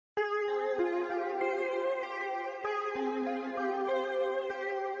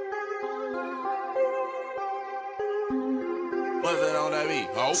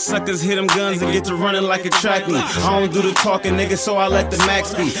Suckers hit them guns and get to running like a track meet. I don't do the talking, nigga, so I let the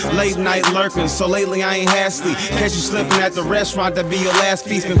max be. Late night lurking, so lately I ain't had sleep. Catch you slipping at the restaurant, that be your last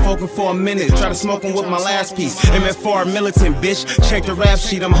feast. Been focusing for a minute, try to smoke 'em with my last piece. MFR militant, bitch, check the rap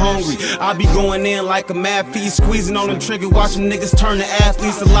sheet, I'm hungry. I be going in like a mad feast, squeezing on the trigger, watching niggas turn to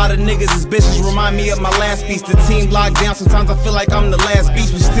athletes. A lot of niggas is bitches, remind me of my last piece. The team locked down, sometimes I feel like I'm the last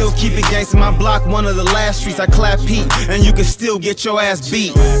beast. We still keep it gangsta, my block, one of the last streets. I clap heat, and you can still get your ass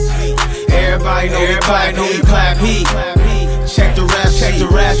beat. Everybody know we clap heat. Check the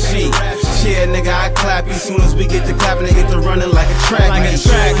rap sheet. Yeah, nigga, I clap heat. Soon as we get to clapping, they get to running like a track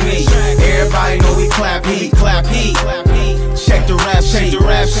meet. Everybody know we clap heat. Check the rap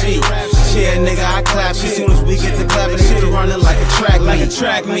sheet. Yeah, nigga, I clap heat. Soon as we get to clapping, they get to running like a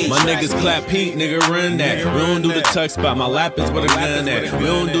track meet. My niggas clap heat, nigga, run that. We don't do the tuck spot, my lap is where the gun at. We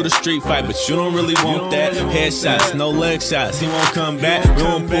don't do the street fight, but you don't really want that. Headshots, no leg shots, he won't come back. We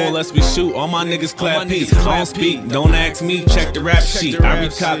don't pull unless we shoot, all my niggas clap heat. I don't speak, don't ask me, check the rap sheet. I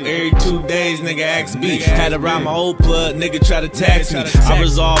recop every 2 days, nigga, ask me. Had to ride my old plug, nigga, try to tax me. I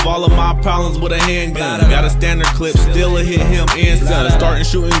resolve all of my problems with a handgun. Got a standard clip, still a hit him and son. Starting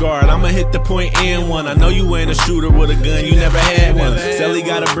shooting guard, I'ma hit the point and one. I know you ain't a shooter with a gun, you never had one. Celly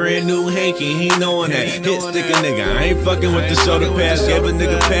got a brand new hanky, he knowing that. Hit stick a nigga, I ain't fucking with the shoulder pass. Gave a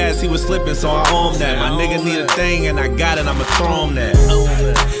nigga pass, he was slipping, so I own that. My nigga need a thing and I got it, I'ma throw him that.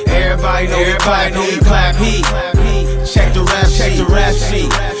 Everybody know we clap heat. Check the rap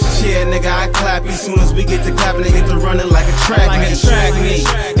sheet. Yeah, nigga, I clap heat. Soon as we get to clapping, they get to running like a track meet.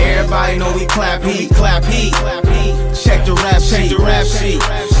 Everybody know we clap heat. Check the rap sheet.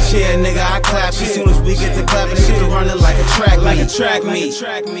 Yeah, nigga, I clap heat. Soon as we get to clapping, they get to running like a track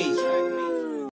meet.